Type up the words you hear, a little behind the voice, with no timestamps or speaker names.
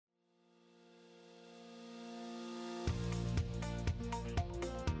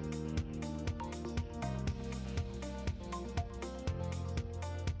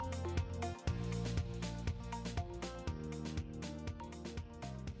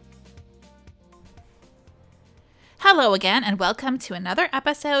Hello again, and welcome to another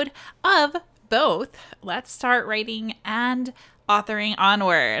episode of both Let's Start Writing and Authoring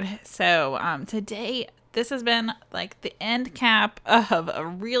Onward. So today, this has been like the end cap of a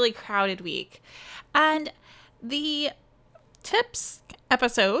really crowded week. And the tips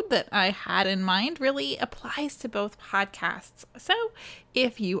episode that I had in mind really applies to both podcasts. So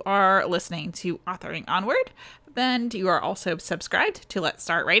if you are listening to Authoring Onward, then you are also subscribed to Let's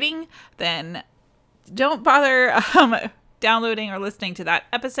Start Writing, then don't bother downloading or listening to that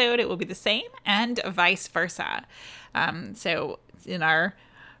episode. It will be the same, and vice versa. So in our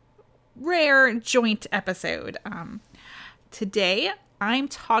rare joint episode, today I'm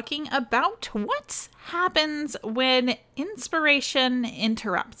talking about what happens when inspiration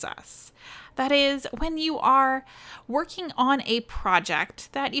interrupts us. That is, when you are working on a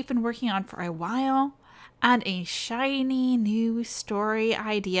project that you've been working on for a while, and a shiny new story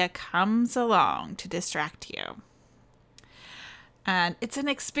idea comes along to distract you. And it's an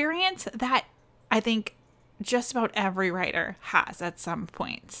experience that I think just about every writer has at some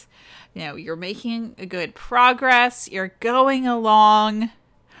point. You know, you're making a good progress, you're going along,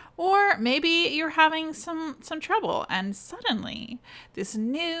 or maybe you're having some trouble, and suddenly this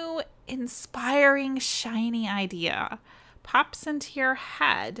new, inspiring, shiny idea pops into your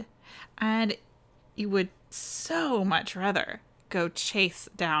head, and you would so much rather go chase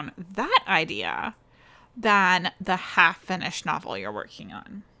down that idea than the half-finished novel you're working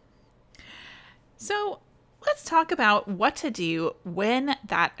on. So let's talk about what to do when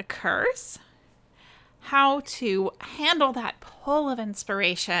that occurs, how to handle that pull of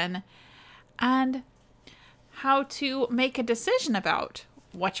inspiration, and how to make a decision about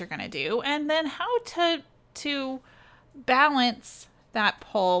what you're going to do, and then how to balance that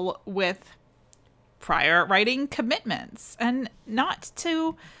pull with prior writing commitments, and not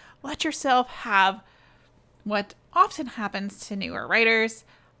to let yourself have what often happens to newer writers,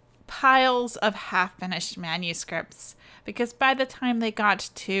 piles of half-finished manuscripts, because by the time they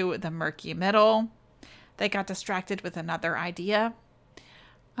got to the murky middle, they got distracted with another idea,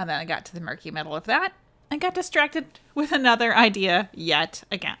 and then I got to the murky middle of that, and got distracted with another idea yet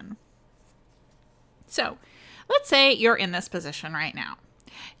again. So, let's say you're in this position right now.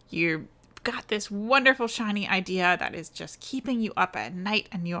 You've got this wonderful shiny idea that is just keeping you up at night,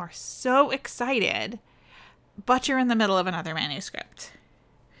 and you're so excited, but you're in the middle of another manuscript.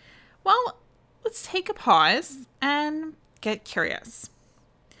 Well, let's take a pause and get curious.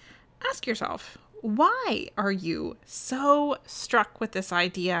 Ask yourself, why are you so struck with this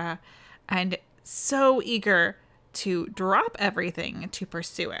idea and so eager to drop everything to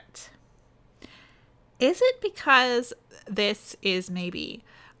pursue it? Is it because this is maybe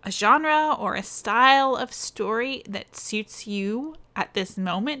a genre or a style of story that suits you at this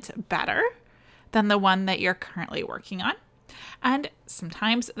moment better than the one that you're currently working on? And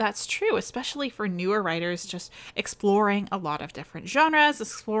sometimes that's true, especially for newer writers just exploring a lot of different genres,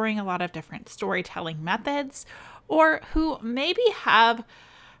 exploring a lot of different storytelling methods, or who maybe have,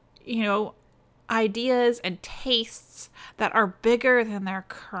 ideas and tastes that are bigger than their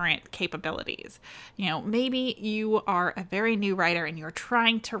current capabilities. Maybe you are a very new writer and you're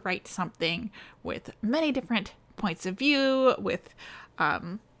trying to write something with many different points of view, with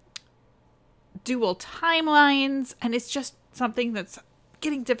dual timelines, and it's just something that's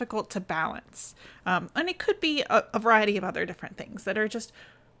getting difficult to balance. And it could be a variety of other different things that are just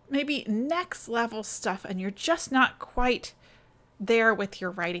maybe next level stuff, and you're just not quite there with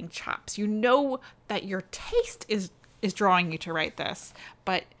your writing chops. You know that your taste is drawing you to write this,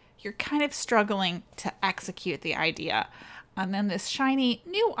 but you're kind of struggling to execute the idea. And then this shiny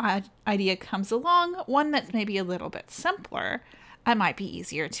new idea comes along, one that's maybe a little bit simpler and might be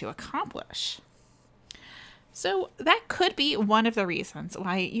easier to accomplish. So that could be one of the reasons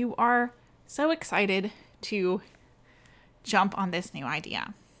why you are so excited to jump on this new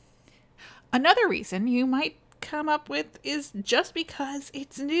idea. Another reason you might come up with is just because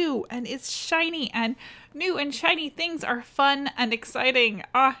it's new and it's shiny, and new and shiny things are fun and exciting.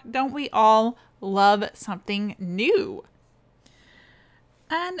 Don't we all love something new?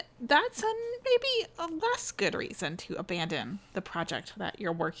 And that's maybe a less good reason to abandon the project that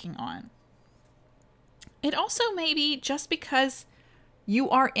you're working on. It also may be just because you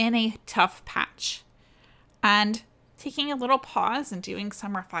are in a tough patch, and taking a little pause and doing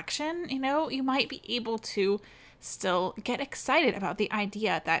some reflection, you might be able to still get excited about the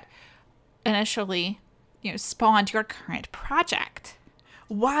idea that initially, spawned your current project.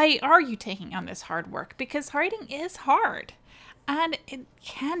 Why are you taking on this hard work? Because writing is hard, and it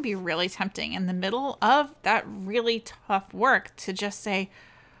can be really tempting in the middle of that really tough work to just say,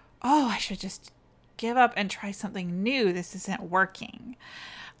 oh, I should just give up and try something new. This isn't working.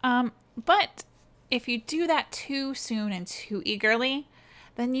 But if you do that too soon and too eagerly,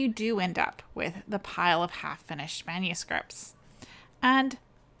 then you do end up with the pile of half-finished manuscripts. And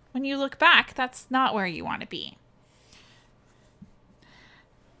when you look back, that's not where you want to be.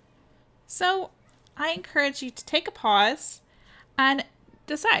 So I encourage you to take a pause and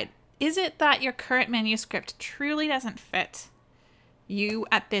decide, is it that your current manuscript truly doesn't fit you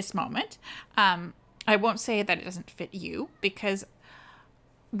at this moment? I won't say that it doesn't fit you, because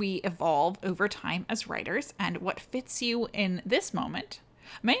we evolve over time as writers, and what fits you in this moment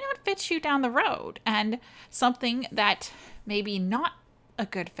may not fit you down the road, and something that may be not a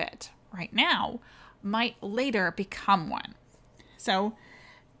good fit right now might later become one. So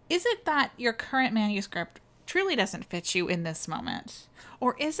is it that your current manuscript truly doesn't fit you in this moment?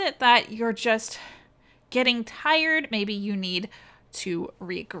 Or is it that you're just getting tired? Maybe you need to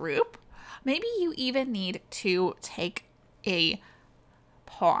regroup. Maybe you even need to take a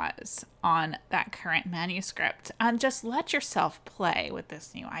pause on that current manuscript and just let yourself play with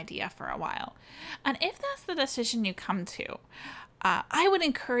this new idea for a while. And if that's the decision you come to, I would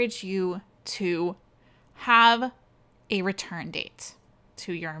encourage you to have a return date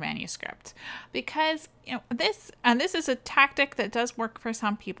to your manuscript, because this is a tactic that does work for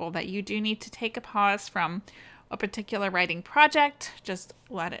some people, that you do need to take a pause from a particular writing project, just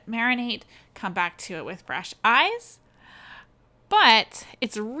let it marinate, come back to it with fresh eyes. But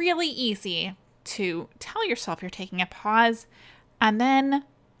it's really easy to tell yourself you're taking a pause and then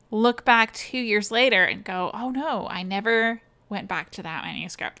look back 2 years later and go, oh no, I never went back to that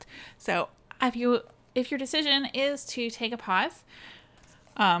manuscript. So if your decision is to take a pause,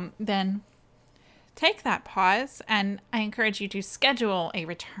 then take that pause, and I encourage you to schedule a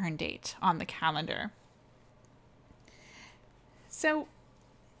return date on the calendar. So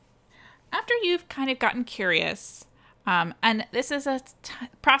after you've kind of gotten curious, and this is a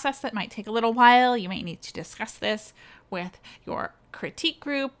process that might take a little while, you might need to discuss this with your critique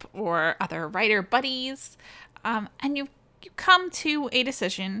group or other writer buddies, and you come to a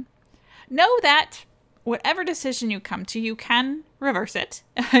decision, know that whatever decision you come to, you can reverse it.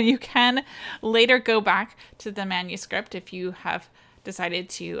 You can later go back to the manuscript if you have decided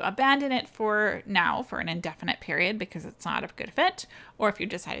to abandon it for now for an indefinite period because it's not a good fit, or if you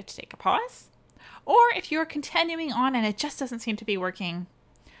decided to take a pause, or if you're continuing on and it just doesn't seem to be working,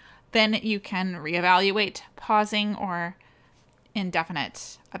 then you can reevaluate pausing or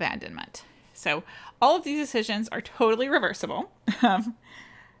indefinite abandonment. So all of these decisions are totally reversible.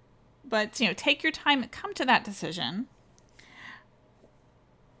 But, take your time and come to that decision.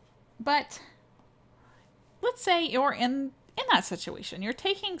 But let's say you're in that situation. You're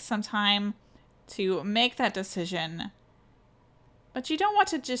taking some time to make that decision, but you don't want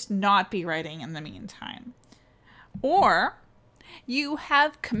to just not be writing in the meantime. Or you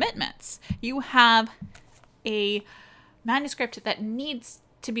have commitments. You have a manuscript that needs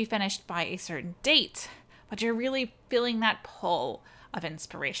to be finished by a certain date, but you're really feeling that pull of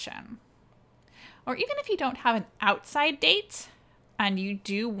inspiration. Or even if you don't have an outside date and you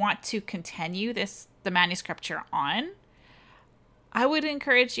do want to continue the manuscript you're on, I would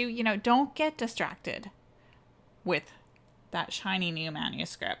encourage you, don't get distracted with that shiny new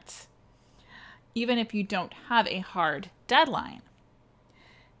manuscript, even if you don't have a hard deadline.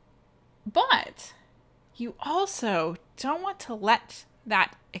 But you also don't want to let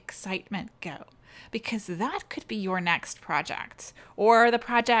that excitement go, because that could be your next project, or the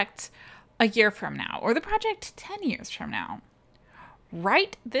project a year from now, or the project 10 years from now.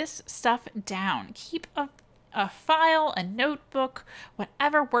 Write this stuff down. Keep a file, a notebook,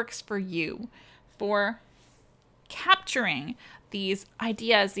 whatever works for you, for capturing these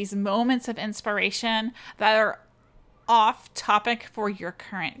ideas, these moments of inspiration that are off topic for your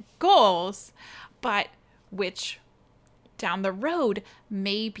current goals, but which down the road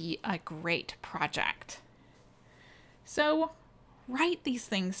may be a great project. So write these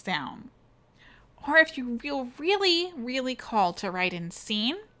things down. Or if you feel really, really called to write in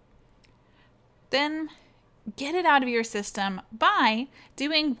scene, then get it out of your system by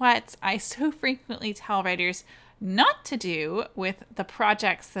doing what I so frequently tell writers not to do with the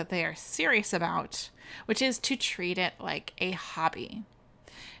projects that they are serious about, which is to treat it like a hobby.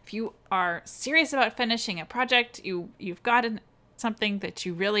 If you are serious about finishing a project, you've got something that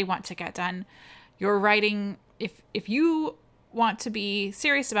you really want to get done, your writing, if you want to be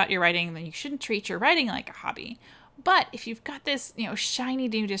serious about your writing, then you shouldn't treat your writing like a hobby. But if you've got this, shiny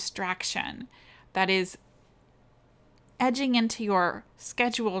new distraction that is edging into your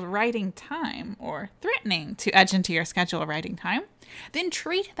scheduled writing time or threatening to edge into your scheduled writing time, then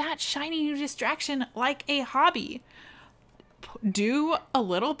treat that shiny new distraction like a hobby. Do a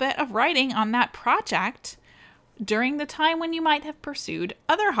little bit of writing on that project during the time when you might have pursued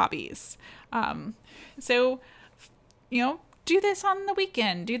other hobbies. So, do this on the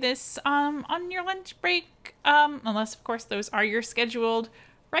weekend. Do this on your lunch break, unless, of course, those are your scheduled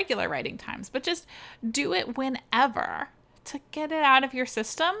regular writing times. But just do it whenever to get it out of your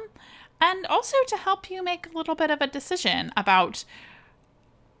system and also to help you make a little bit of a decision about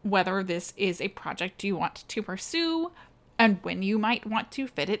whether this is a project you want to pursue and when you might want to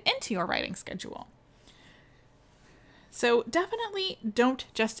fit it into your writing schedule. So definitely don't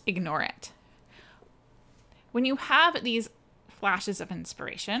just ignore it. When you have these flashes of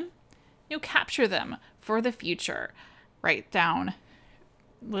inspiration, you capture them for the future. Write down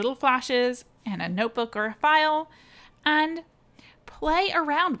little flashes in a notebook or a file and play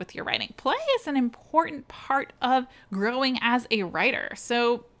around with your writing. Play is an important part of growing as a writer.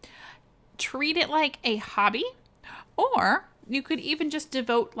 So treat it like a hobby, or you could even just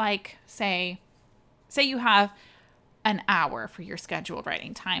devote, say you have an hour for your scheduled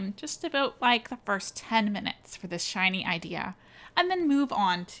writing time. Just devote the first 10 minutes for this shiny idea and then move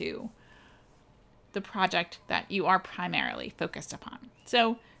on to the project that you are primarily focused upon.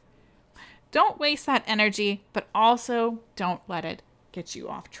 So don't waste that energy, but also don't let it get you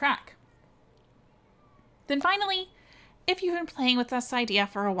off track. Then finally, if you've been playing with this idea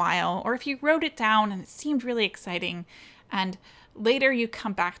for a while, or if you wrote it down and it seemed really exciting, and later you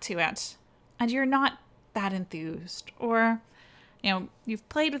come back to it and you're not that enthused, or you've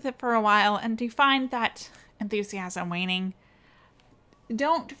played with it for a while and you find that enthusiasm waning,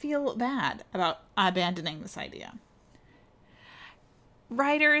 don't feel bad about abandoning this idea.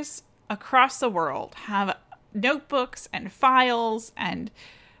 Writers across the world have notebooks and files and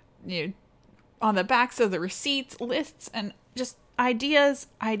on the backs of the receipts, lists, and just ideas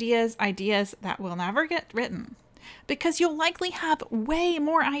that will never get written. Because you'll likely have way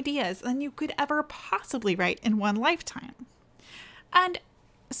more ideas than you could ever possibly write in one lifetime. And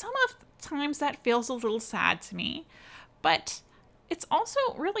some of the times that feels a little sad to me, but it's also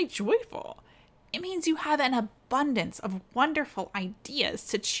really joyful. It means you have an abundance of wonderful ideas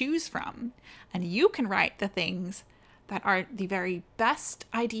to choose from, and you can write the things that are the very best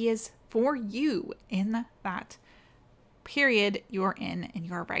ideas for you in that period you're in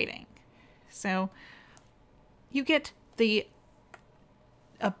your writing. So you get the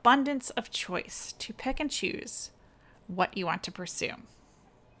abundance of choice to pick and choose what you want to pursue.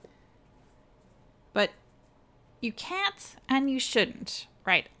 But you can't and you shouldn't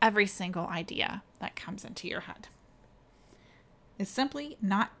write every single idea that comes into your head. It's simply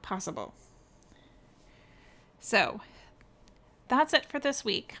not possible. So that's it for this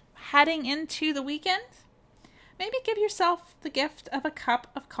week. Heading into the weekend, maybe give yourself the gift of a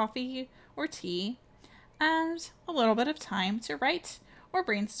cup of coffee or tea and a little bit of time to write or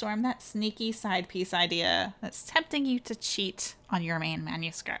brainstorm that sneaky side piece idea that's tempting you to cheat on your main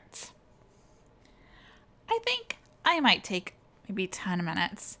manuscript. I think I might take maybe 10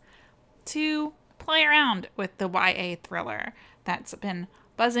 minutes to play around with the YA thriller that's been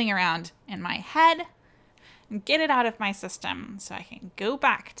buzzing around in my head and get it out of my system so I can go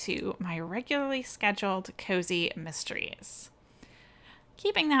back to my regularly scheduled cozy mysteries.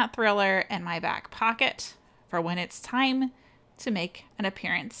 Keeping that thriller in my back pocket for when it's time to make an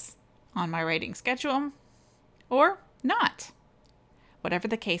appearance on my writing schedule, or not, whatever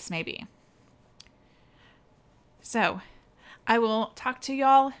the case may be. So, I will talk to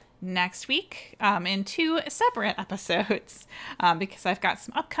y'all next week in 2 separate episodes because I've got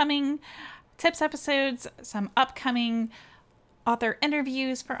some upcoming tips episodes, some upcoming author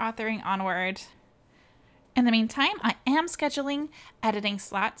interviews for Authoring Onward. In the meantime, I am scheduling editing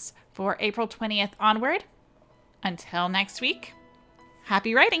slots for April 20th onward. Until next week,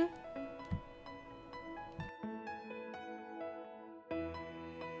 happy writing!